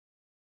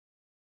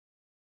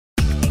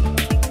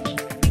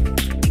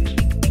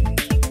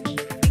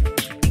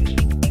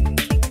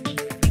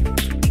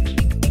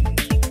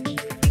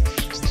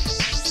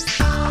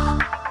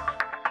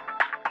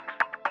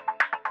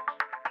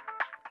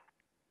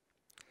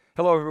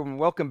Hello everyone,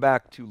 welcome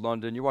back to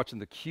London. You're watching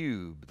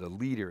theCUBE, the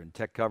leader in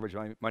tech coverage.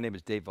 My name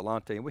is Dave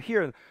Vellante, and we're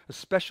here in a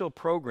special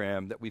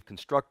program that we've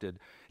constructed.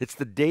 It's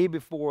the day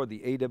before the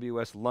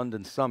AWS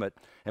London Summit,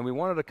 and we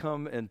wanted to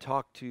come and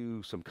talk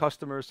to some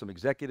customers, some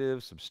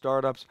executives, some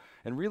startups,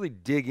 and really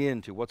dig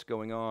into what's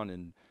going on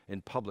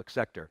in public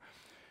sector.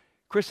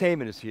 Chris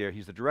Hayman is here.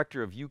 He's the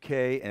Director of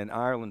UK and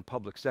Ireland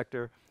Public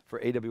Sector for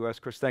AWS.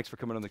 Chris, thanks for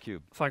coming on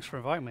theCUBE. Thanks for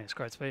inviting me, it's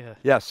great to be here.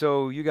 Yeah,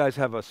 so you guys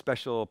have a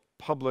special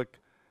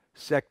public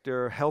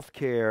sector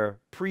healthcare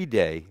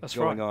pre-day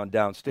going on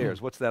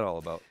downstairs. What's that all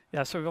about?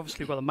 Yeah, so we've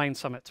obviously got the main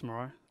summit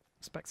tomorrow,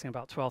 expecting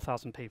about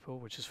 12,000 people,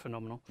 which is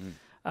phenomenal.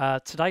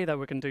 Today, though,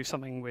 we're going to do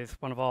something with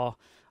one of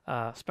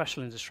our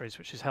special industries,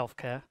 which is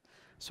healthcare.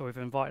 So we've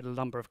invited a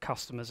number of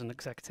customers and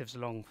executives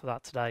along for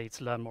that today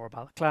to learn more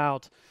about the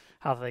cloud,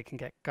 how they can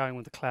get going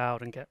with the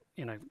cloud and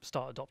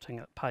start adopting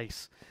at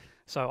pace.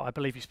 So I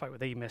believe you spoke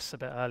with EMIS a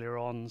bit earlier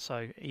on.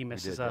 So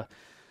EMIS is a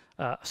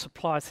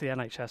supplier to the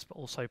NHS, but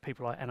also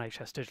people like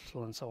NHS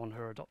Digital and so on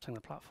who are adopting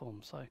the platform.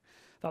 So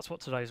that's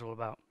what today's all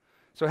about.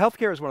 So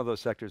healthcare is one of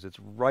those sectors that's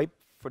ripe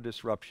for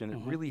disruption. It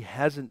really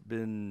hasn't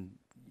been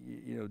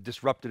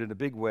disrupted in a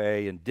big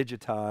way and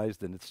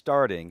digitized, and it's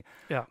starting.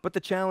 Yeah. But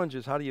the challenge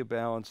is, how do you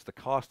balance the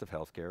cost of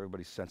healthcare?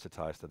 Everybody's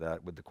sensitized to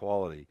that with the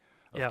quality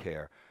of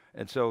care.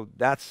 And so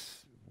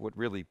that's what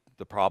really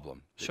the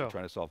problem that you're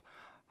trying to solve.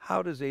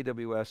 How does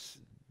AWS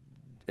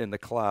in the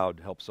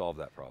cloud help solve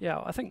that problem?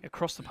 Yeah, I think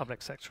across the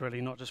public sector,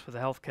 really, not just with the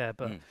healthcare,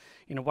 but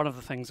one of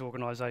the things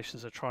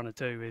organisations are trying to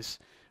do is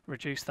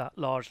reduce that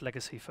large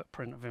legacy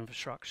footprint of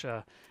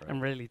infrastructure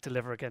and really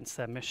deliver against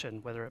their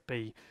mission, whether it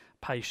be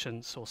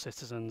patients or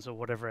citizens or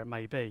whatever it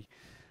may be.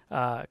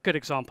 A good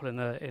example in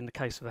the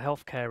case of the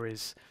healthcare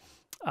is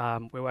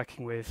we're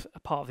working with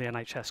a part of the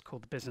NHS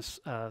called the Business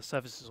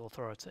Services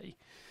Authority,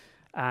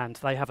 and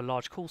they have a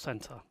large call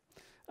centre.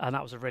 And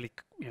that was a really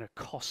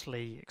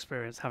costly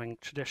experience having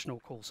traditional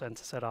call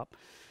center set up.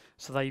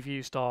 So they've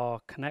used our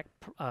Connect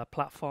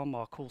platform,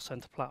 our call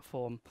center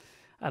platform,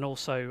 and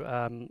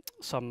also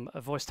some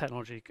voice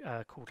technology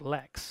called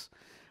Lex.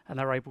 And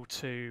they're able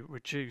to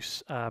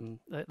reduce,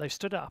 they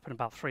stood it up in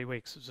about 3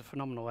 weeks. It was a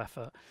phenomenal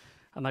effort.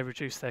 And they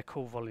reduced their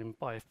call volume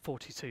by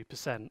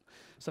 42%.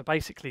 So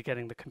basically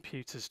getting the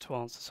computers to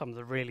answer some of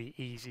the really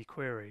easy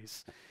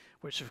queries,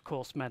 which of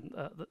course meant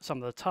that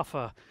some of the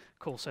tougher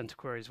call center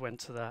queries went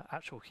to the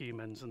actual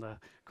humans and the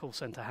call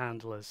center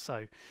handlers.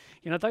 So,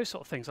 those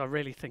sort of things I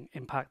really think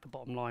impact the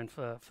bottom line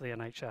for the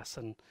NHS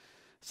and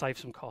save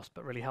some cost,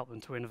 but really help them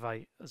to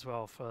innovate as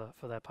well for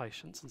their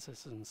patients and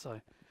citizens.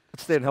 So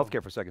let's stay in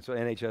healthcare for a second. So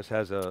NHS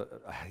has I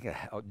think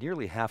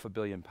nearly £500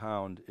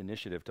 million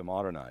initiative to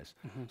modernize.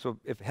 So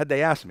had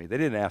they asked me, they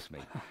didn't ask me,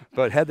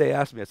 but had they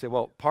asked me, I'd say,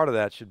 well, part of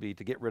that should be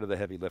to get rid of the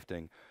heavy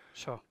lifting,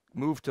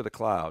 move to the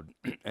cloud,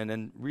 and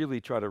then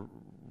really try to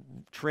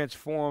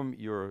transform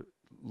your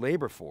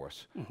labor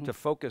force to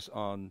focus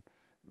on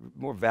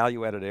more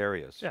value-added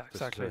areas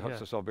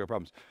to solve bigger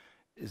problems.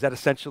 Is that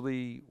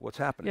essentially what's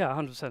happening? Yeah,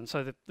 100%.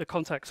 So the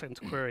contact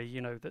center query,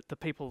 the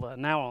people that are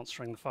now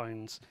answering the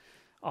phones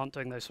aren't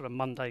doing those sort of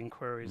mundane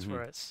queries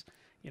where it's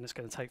it's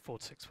going to take 4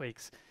 to 6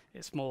 weeks.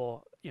 It's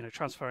more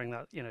transferring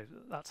that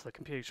that to the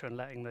computer and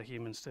letting the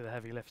humans do the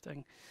heavy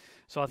lifting.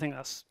 So I think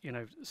that's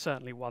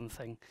certainly one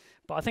thing,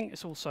 but I think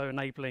it's also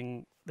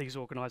enabling these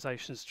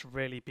organisations to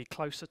really be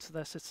closer to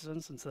their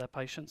citizens and to their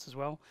patients as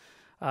well.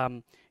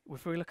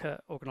 If we look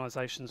at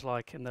organisations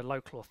like in the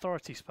local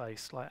authority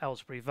space, like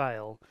Aylesbury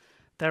Vale,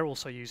 they're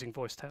also using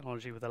voice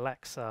technology with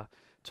Alexa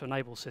to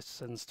enable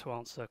citizens to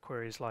answer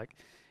queries like,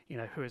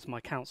 who is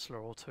my counsellor,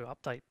 or to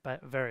update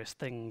various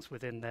things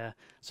within their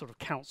sort of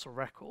council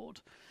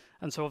record.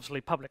 And so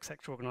obviously public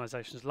sector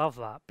organisations love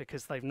that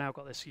because they've now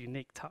got this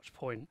unique touch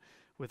point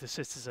with the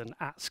citizen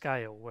at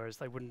scale, whereas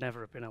they would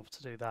never have been able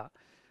to do that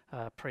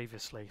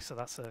previously. So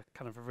that's a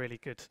kind of a really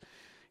good,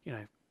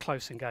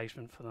 close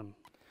engagement for them.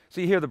 So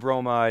you hear the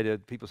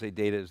bromide, people say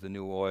data is the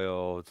new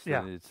oil, it's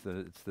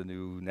the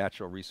new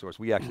natural resource.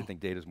 We actually think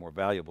data is more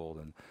valuable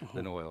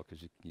than oil,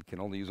 because you can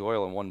only use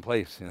oil in one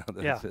place.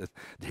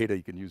 Data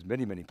you can use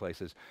many, many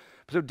places.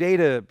 So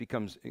data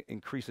becomes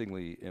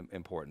increasingly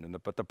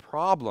important. But the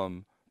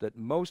problem that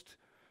most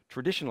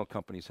traditional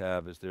companies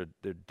have is their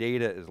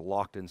data is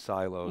locked in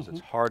silos,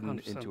 it's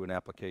hardened 100%. Into an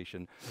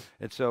application.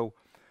 And so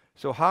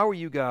how are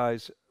you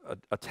guys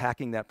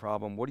attacking that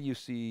problem? What do you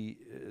see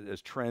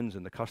as trends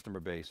in the customer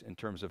base in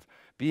terms of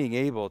being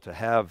able to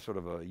have sort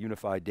of a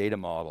unified data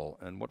model,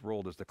 and what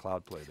role does the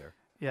cloud play there?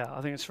 Yeah,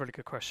 I think it's a really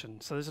good question.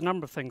 So there's a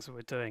number of things that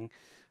we're doing.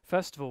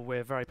 First of all,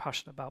 we're very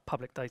passionate about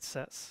public data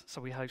sets.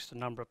 So we host a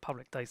number of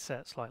public data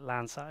sets like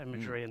Landsat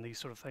imagery and these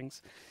sort of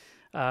things.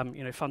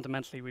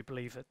 Fundamentally, we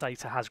believe that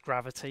data has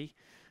gravity.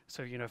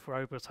 So, if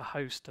we're able to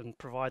host and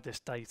provide this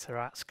data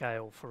at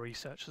scale for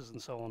researchers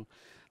and so on,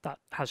 that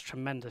has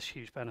tremendous,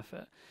 huge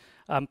benefit.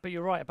 But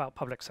you're right about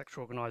public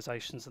sector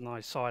organisations and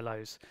those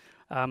silos.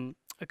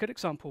 A good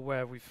example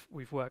where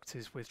we've worked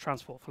is with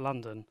Transport for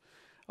London.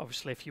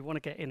 Obviously, if you want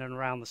to get in and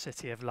around the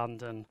city of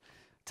London,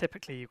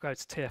 typically you go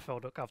to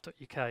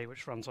tfl.gov.uk,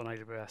 which runs on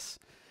AWS,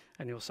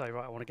 and you'll say,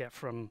 right, I want to get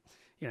from,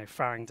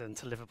 Farringdon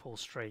to Liverpool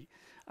Street,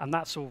 and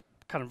that's all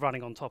kind of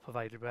running on top of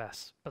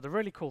AWS. But the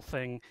really cool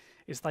thing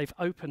is they've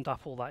opened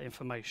up all that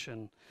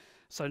information,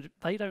 so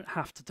they don't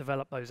have to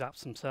develop those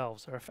apps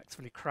themselves. They're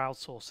effectively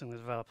crowdsourcing the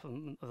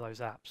development of those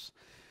apps.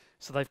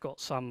 So they've got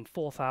some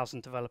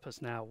 4,000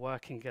 developers now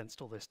working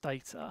against all this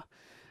data.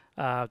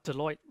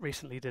 Deloitte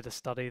recently did a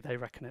study. They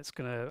reckon it's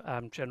going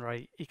to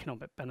generate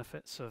economic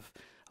benefits of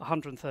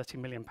 £130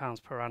 million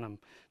per annum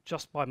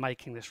just by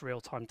making this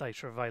real-time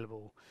data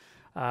available.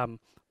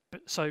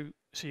 So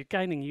you're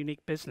gaining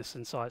unique business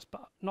insights,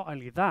 but not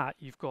only that,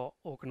 you've got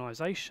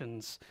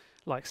organizations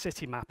like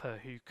Citymapper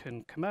who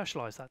can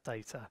commercialize that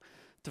data,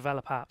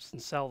 develop apps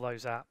and sell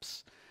those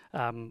apps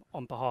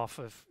on behalf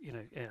of,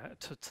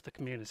 to the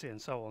community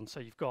and so on. So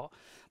you've got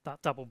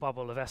that double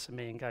bubble of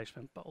SME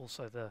engagement, but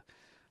also the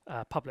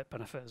public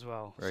benefit as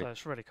well. Right. So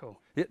it's really cool.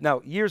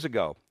 Now, years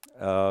ago,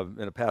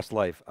 in a past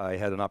life, I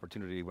had an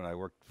opportunity when I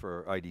worked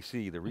for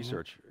IDC, the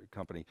research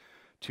company,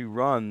 to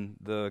run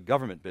the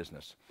government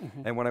business.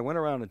 And when I went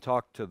around and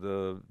talked to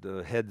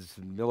the heads,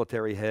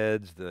 military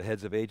heads, the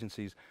heads of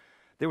agencies,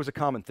 there was a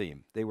common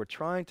theme. They were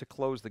trying to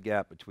close the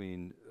gap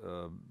between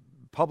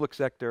public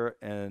sector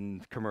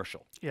and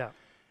commercial. Yeah.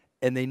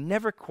 And they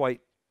never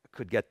quite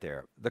could get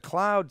there. The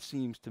cloud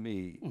seems to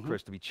me,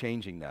 Chris, to be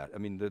changing that. I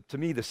mean, to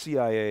me, the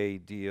CIA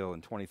deal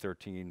in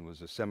 2013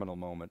 was a seminal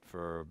moment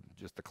for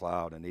just the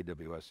cloud and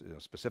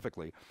AWS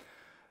specifically.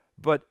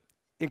 But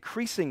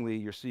increasingly,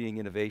 you're seeing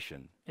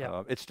innovation.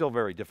 Yeah. It's still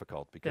very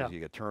difficult because you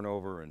get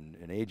turnover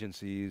in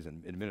agencies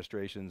and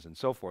administrations and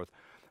so forth.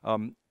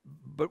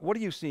 But what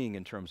are you seeing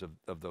in terms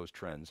of those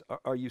trends?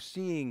 Are you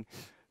seeing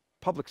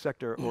public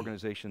sector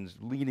organizations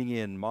leaning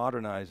in,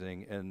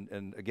 modernizing,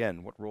 and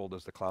again, what role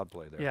does the cloud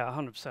play there? Yeah,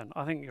 100%.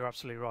 I think you're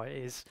absolutely right.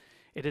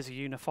 It is a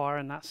unifier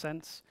in that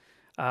sense.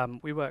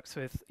 We worked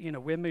with,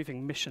 we're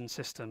moving mission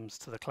systems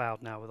to the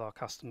cloud now with our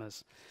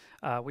customers.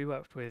 We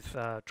worked with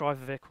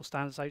Driver Vehicle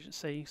Standards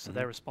Agency, so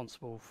they're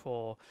responsible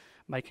for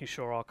making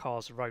sure our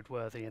cars are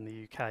roadworthy in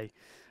the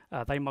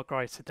UK. They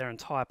migrated their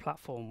entire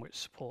platform, which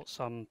supports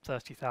some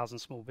 30,000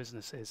 small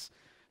businesses,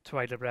 to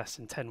AWS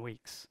in 10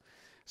 weeks.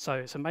 So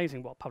it's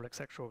amazing what public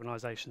sector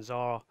organizations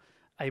are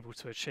able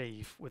to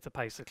achieve with the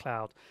pace of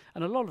cloud.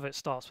 And a lot of it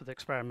starts with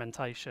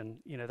experimentation.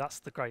 That's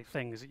the great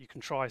thing, is that you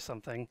can try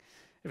something.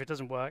 If it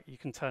doesn't work, you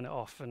can turn it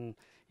off and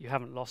you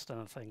haven't lost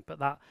anything. But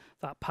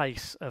that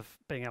pace of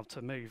being able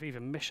to move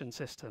even mission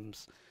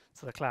systems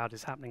to the cloud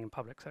is happening in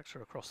public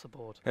sector across the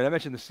board. And I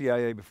mentioned the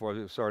CIA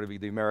before. Sorry to be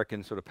the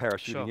American sort of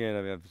parachuting in.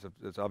 I mean,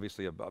 it's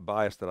obviously a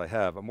bias that I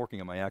have. I'm working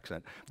on my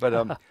accent.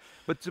 But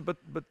but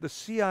the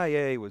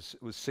CIA was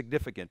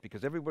significant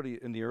because everybody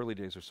in the early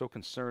days was so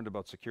concerned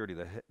about security.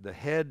 The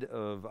head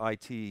of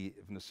IT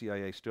from the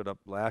CIA stood up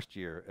last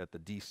year at the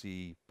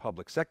DC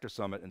Public Sector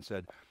Summit and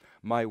said,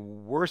 "My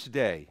worst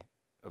day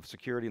of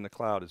security in the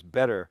cloud is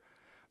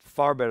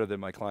far better than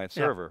my client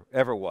server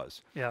ever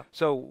was." Yeah.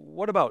 So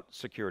what about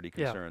security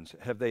concerns?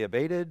 Have they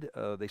abated?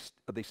 Are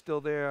they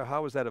still there?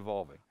 How is that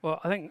evolving? Well,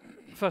 I think,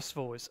 first of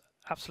all, it's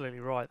absolutely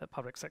right that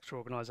public sector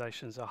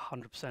organizations are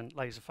 100%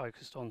 laser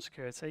focused on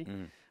security.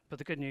 But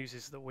the good news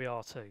is that we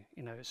are too.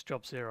 It's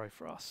job zero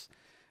for us.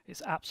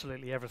 It's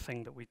absolutely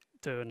everything that we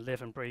do and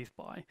live and breathe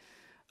by.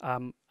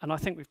 And I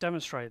think we've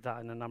demonstrated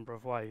that in a number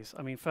of ways.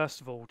 I mean,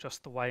 first of all,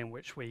 just the way in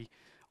which we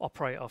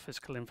operate our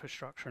physical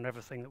infrastructure and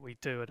everything that we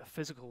do at a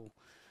physical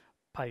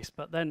pace,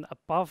 but then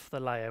above the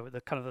layer, with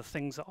the kind of the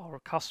things that our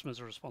customers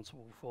are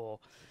responsible for,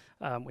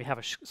 we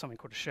have something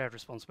called a shared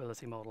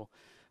responsibility model.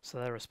 So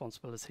their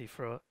responsibility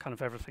for kind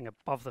of everything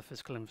above the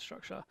physical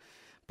infrastructure,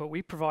 but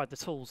we provide the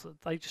tools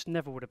that they just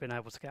never would have been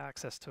able to get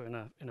access to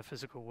in a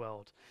physical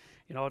world.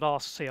 I'd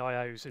ask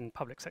CIOs in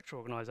public sector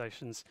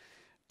organizations,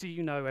 do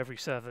you know every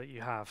server that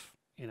you have?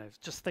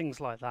 Just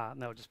things like that,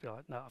 and they'll just be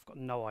like, no, I've got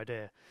no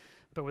idea.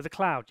 But with the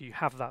cloud, you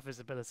have that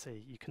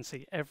visibility. You can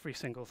see every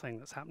single thing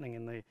that's happening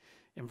in the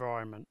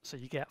environment. So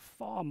you get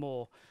far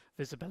more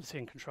visibility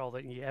and control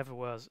than you ever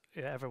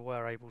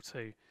were able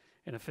to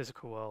in a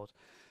physical world.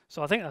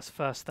 So I think that's the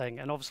first thing.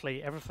 And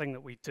obviously, everything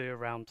that we do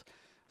around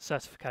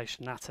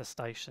certification,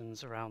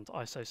 attestations, around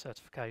ISO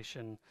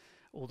certification,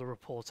 all the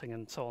reporting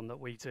and so on that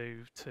we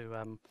do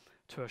to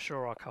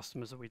assure our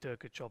customers that we do a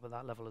good job at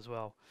that level as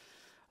well.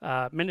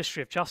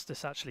 Ministry of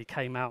Justice actually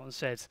came out and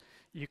said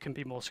you can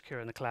be more secure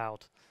in the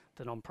cloud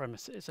than on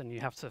premises, and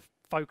you have to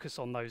focus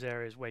on those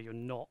areas where you're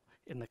not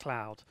in the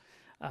cloud.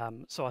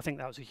 So I think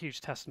that was a huge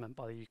testament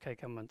by the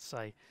UK government to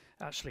say,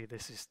 actually,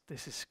 this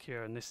is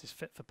secure and this is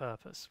fit for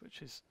purpose,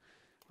 which is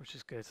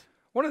good.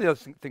 One of the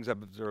other things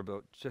I've observed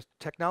about just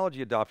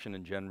technology adoption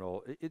in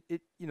general,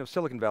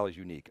 Silicon Valley is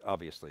unique,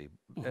 obviously,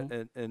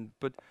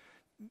 but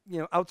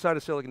outside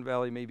of Silicon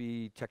Valley,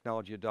 maybe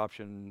technology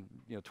adoption,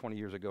 20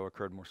 years ago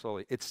occurred more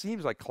slowly. It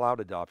seems like cloud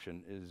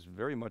adoption is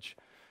very much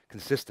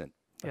consistent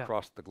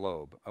across the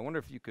globe. I wonder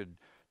if you could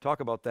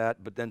talk about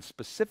that, but then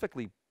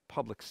specifically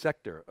public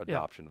sector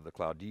adoption of the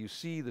cloud. Do you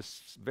see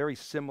this very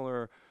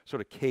similar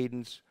sort of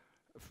cadence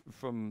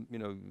from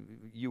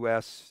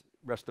US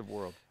rest of the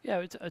world?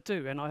 Yeah, I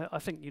do, and I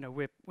think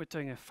we're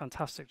doing a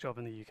fantastic job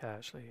in the UK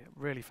actually, a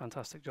really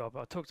fantastic job.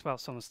 I talked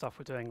about some of the stuff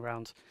we're doing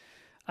around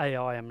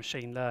AI and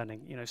machine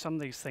learning. Some of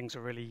these things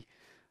are really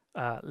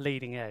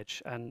leading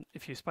edge, and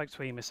if you spoke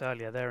to EMIS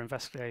earlier, they're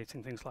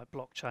investigating things like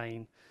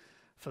blockchain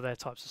for their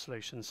types of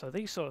solutions. So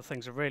these sort of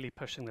things are really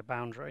pushing the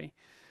boundary.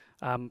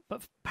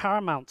 But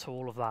paramount to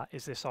all of that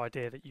is this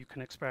idea that you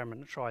can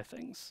experiment and try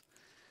things.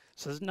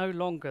 So there's no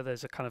longer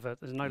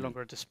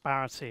a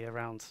disparity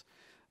around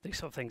these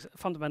sort of things.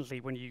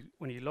 Fundamentally, when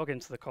you log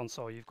into the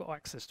console, you've got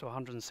access to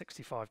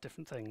 165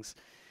 different things,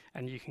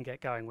 and you can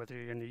get going whether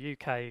you're in the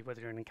UK,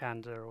 whether you're in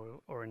Canada,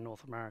 or in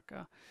North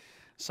America.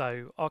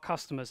 So our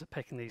customers are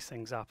picking these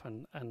things up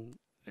and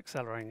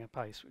accelerating at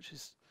pace, which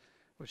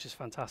is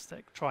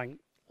fantastic. Trying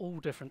all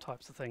different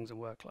types of things and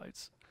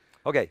workloads.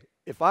 Okay,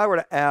 if I were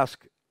to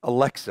ask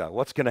Alexa,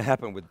 what's going to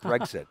happen with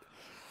Brexit?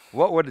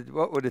 What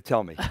would it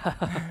tell me?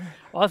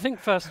 Well, I think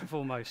first and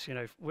foremost,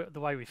 the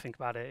way we think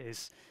about it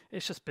is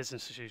it's just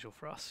business as usual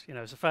for us.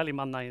 It's a fairly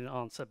mundane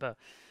answer, but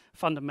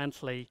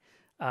fundamentally,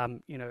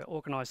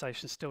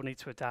 organisations still need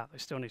to adapt. They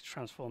still need to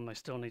transform. They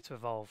still need to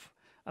evolve,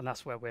 and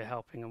that's where we're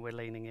helping and we're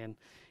leaning in.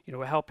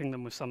 We're helping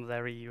them with some of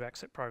their EU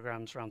exit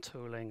programs around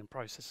tooling and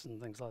processes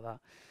and things like that.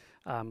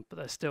 But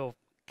they're still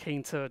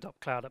keen to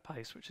adopt cloud at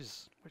pace, which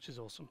is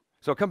awesome.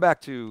 So come back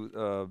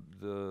to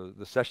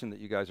the session that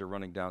you guys are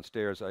running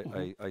downstairs.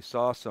 I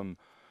saw some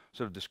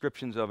sort of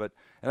descriptions of it,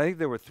 and I think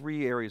there were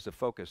 3 areas of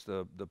focus: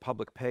 the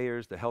public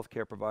payers, the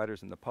healthcare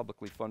providers, and the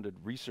publicly funded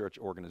research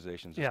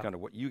organizations. Is kind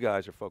of what you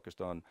guys are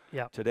focused on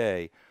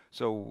today.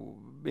 So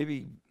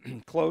maybe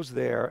close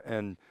there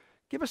and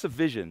give us a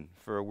vision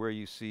for where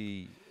you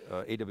see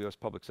AWS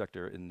public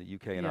sector in the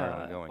UK and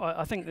Ireland going.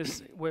 I think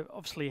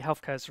obviously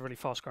healthcare is a really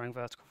fast-growing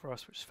vertical for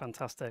us, which is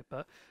fantastic.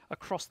 But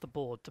across the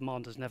board,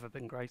 demand has never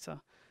been greater,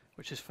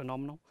 which is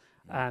phenomenal.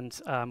 And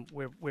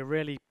we're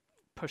really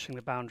pushing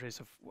the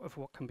boundaries of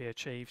what can be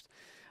achieved.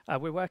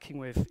 We're working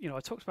with, I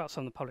talked about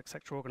some of the public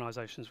sector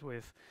organisations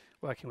we're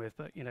working with,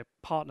 but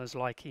partners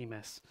like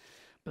EMIS,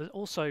 but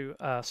also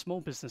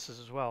small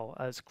businesses as well.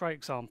 As a great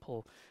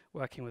example,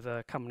 working with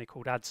a company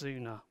called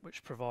Adzuna,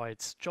 which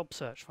provides job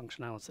search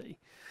functionality.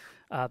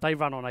 They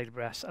run on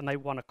AWS, and they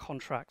won a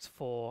contract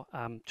for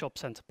Job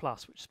Centre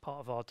Plus, which is part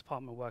of our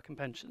Department of Work and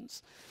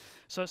Pensions.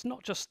 So it's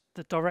not just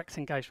the direct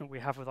engagement we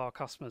have with our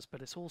customers,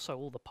 but it's also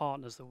all the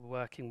partners that we're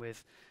working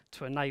with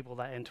to enable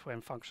that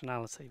end-to-end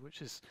functionality,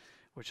 which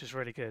is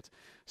really good.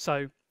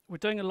 So we're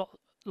doing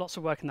lots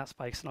of work in that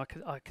space, and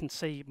I can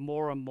see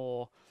more and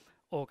more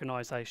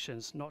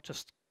organizations, not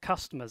just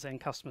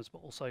end customers, but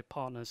also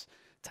partners,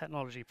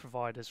 technology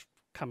providers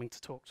coming to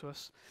talk to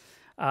us.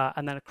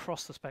 And then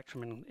across the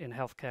spectrum in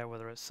healthcare,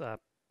 whether it's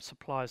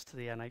suppliers to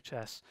the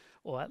NHS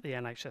or at the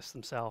NHS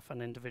themselves,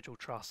 and individual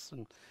trusts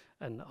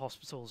and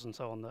hospitals and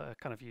so on that are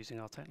kind of using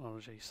our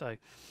technology. So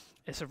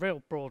it's a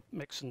real broad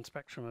mix and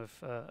spectrum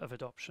of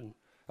adoption.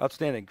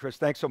 Outstanding. Chris,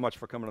 thanks so much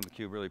for coming on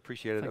theCUBE, really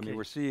appreciate it.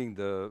 We're seeing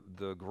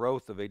the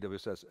growth of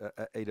AWS.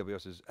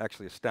 AWS is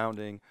actually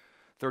astounding.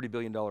 $30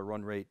 billion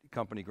run rate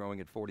company growing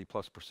at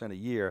 40+% a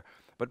year.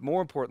 But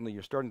more importantly,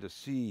 you're starting to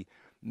see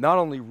not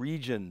only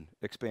region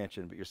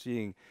expansion, but you're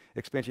seeing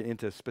expansion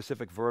into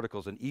specific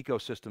verticals and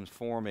ecosystems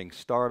forming,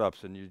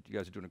 startups, and you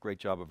guys are doing a great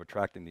job of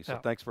attracting these. So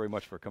thanks very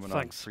much for coming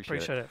on.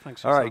 Appreciate it.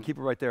 Thanks. All right, keep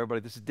it right there,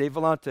 everybody. This is Dave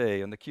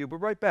Vellante on theCUBE. We're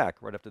right back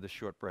right after this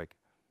short break.